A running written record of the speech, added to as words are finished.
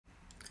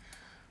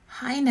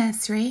Hi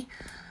nursery,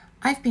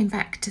 I've been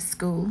back to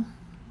school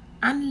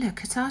and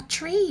look at our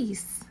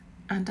trees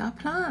and our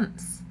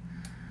plants.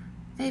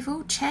 They've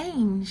all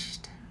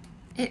changed.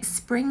 It's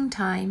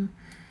springtime,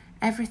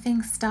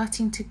 everything's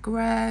starting to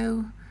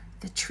grow,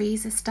 the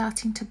trees are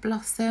starting to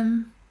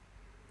blossom.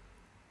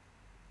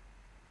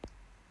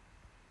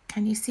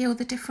 Can you see all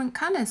the different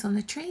colours on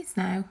the trees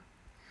now?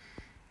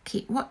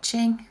 Keep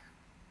watching.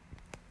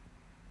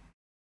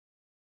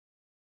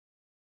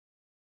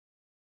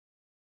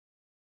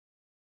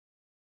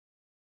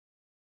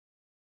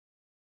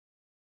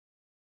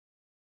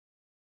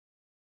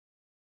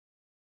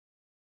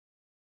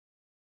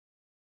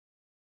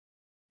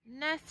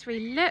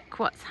 Nursery, look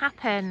what's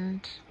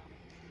happened.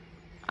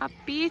 Our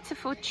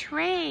beautiful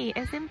tree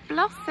is in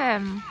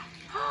blossom.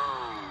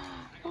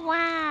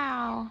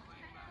 Wow.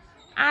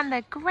 And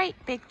the great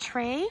big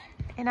tree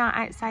in our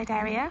outside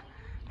area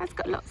has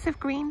got lots of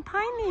green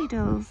pine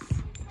needles.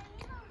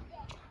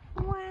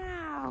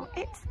 Wow,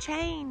 it's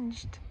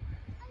changed.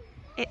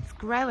 It's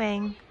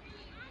growing.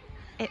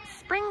 It's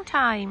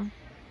springtime.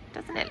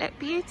 Doesn't it look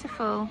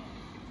beautiful?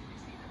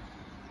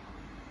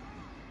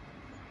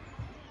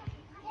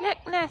 Look,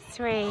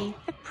 nursery,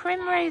 the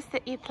primrose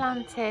that you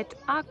planted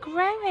are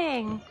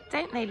growing.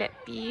 Don't they look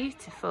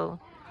beautiful?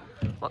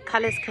 What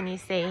colours can you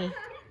see?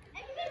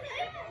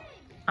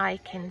 I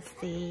can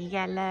see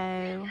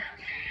yellow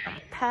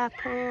and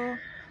purple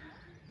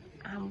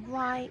and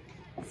white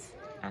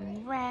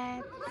and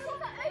red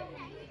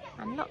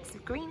and lots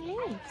of green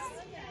leaves.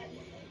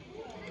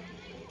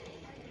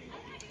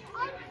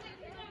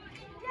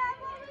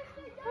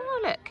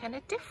 Oh look, and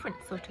a different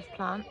sort of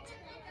plant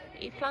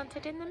that you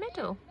planted in the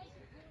middle.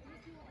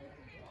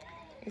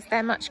 Is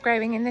there much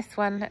growing in this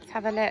one? Let's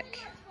have a look.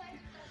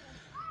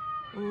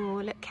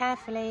 Ooh, look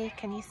carefully.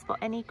 Can you spot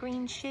any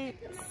green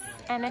shoots?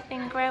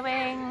 Anything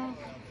growing?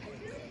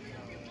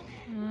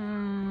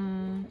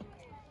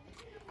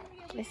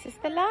 This is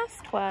the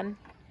last one.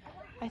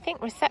 I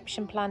think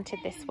reception planted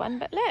this one,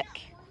 but look,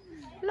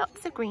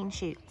 lots of green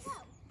shoots.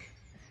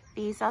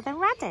 These are the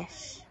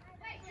radish.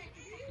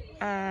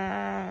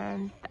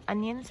 And the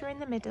onions are in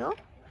the middle,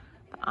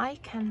 but I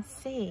can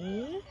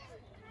see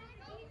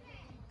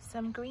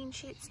some green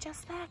shoots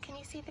just there. Can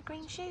you see the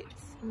green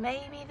shoots?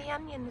 Maybe the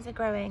onions are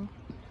growing.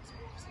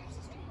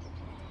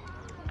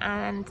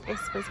 And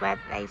this was where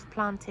they've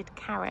planted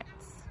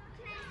carrots.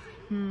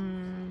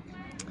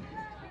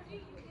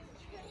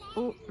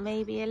 Oh,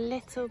 maybe a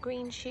little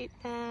green shoot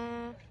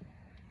there.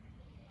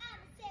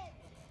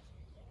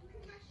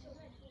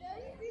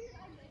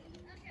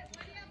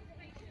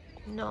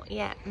 Not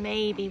yet.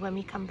 Maybe when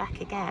we come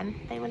back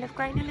again, they will have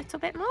grown a little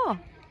bit more.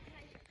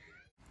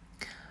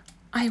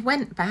 I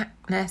went back,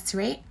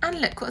 nursery,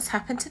 and look what's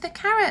happened to the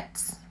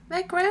carrots.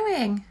 They're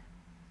growing.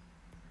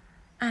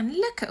 And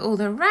look at all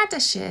the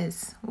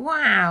radishes.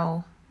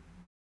 Wow.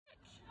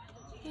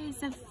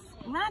 Here's a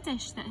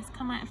radish that has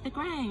come out of the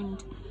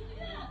ground.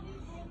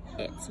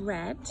 It's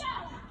red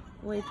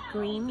with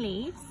green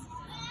leaves.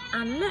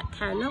 And look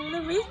how long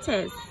the root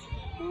is.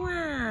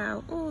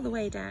 Wow, all the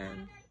way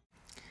down.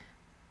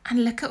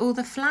 And look at all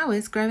the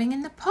flowers growing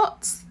in the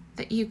pots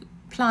that you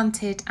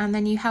planted and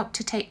then you helped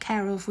to take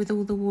care of with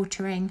all the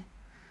watering.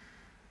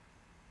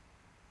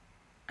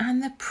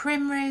 And the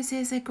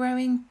primroses are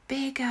growing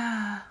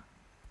bigger.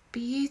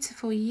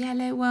 Beautiful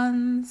yellow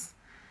ones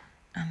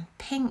and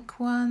pink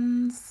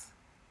ones.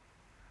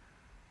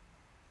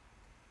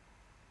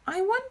 I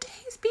wonder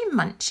who's been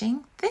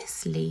munching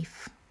this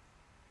leaf.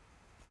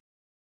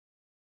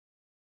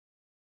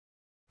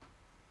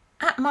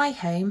 At my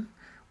home,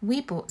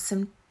 we bought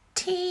some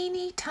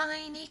teeny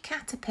tiny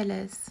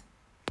caterpillars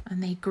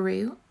and they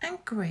grew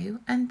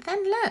and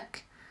then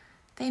look,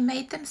 they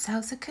made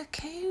themselves a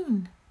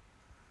cocoon.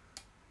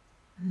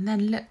 And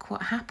then look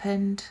what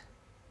happened.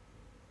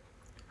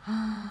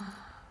 Oh,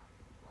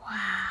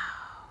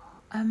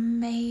 wow,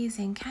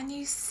 amazing. Can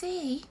you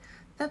see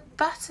the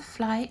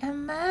butterfly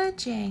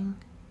emerging?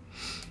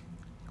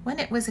 When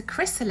it was a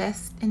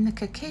chrysalis in the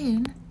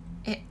cocoon,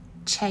 it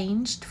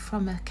changed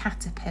from a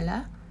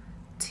caterpillar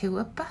to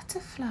a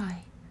butterfly.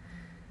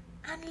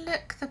 And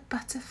look, the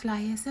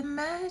butterfly is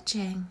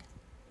emerging.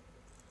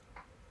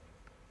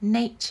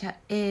 Nature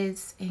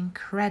is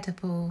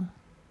incredible.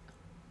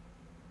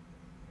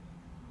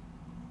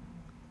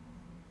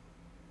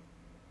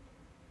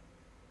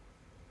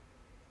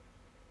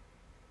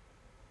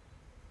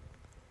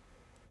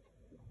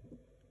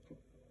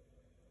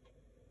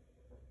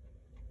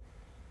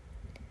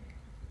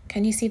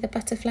 Can you see the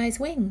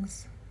butterfly's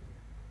wings?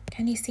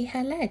 Can you see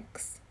her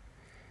legs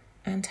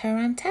and her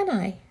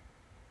antennae?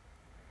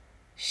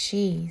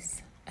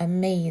 She's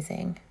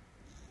amazing.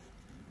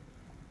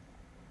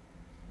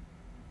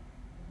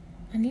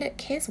 And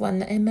look, here's one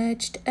that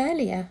emerged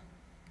earlier.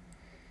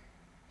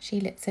 She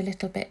looks a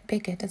little bit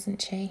bigger,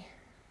 doesn't she?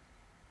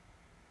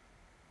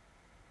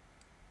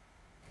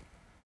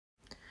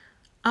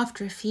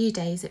 After a few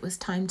days, it was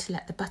time to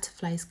let the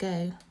butterflies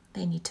go.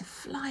 They need to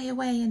fly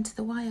away into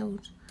the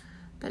wild.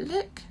 But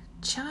look,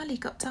 Charlie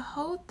got to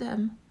hold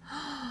them.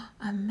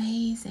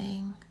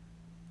 Amazing.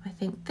 I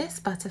think this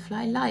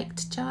butterfly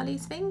liked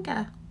Charlie's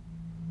finger.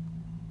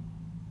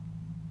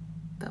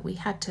 But we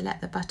had to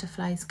let the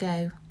butterflies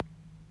go.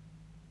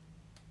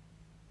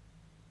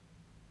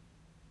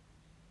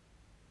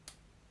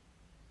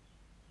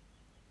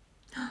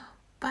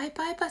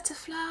 Bye-bye,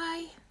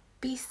 butterfly.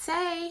 Be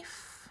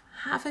safe.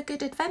 Have a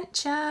good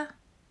adventure.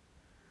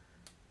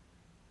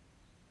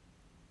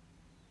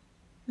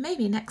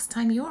 Maybe next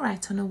time you're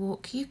out on a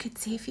walk, you could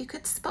see if you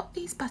could spot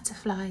these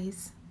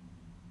butterflies.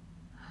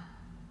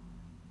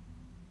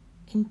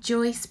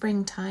 Enjoy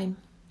springtime.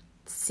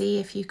 See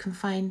if you can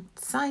find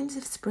signs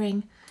of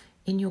spring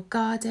in your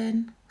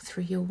garden,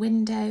 through your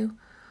window,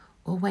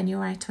 or when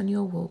you're out on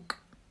your walk.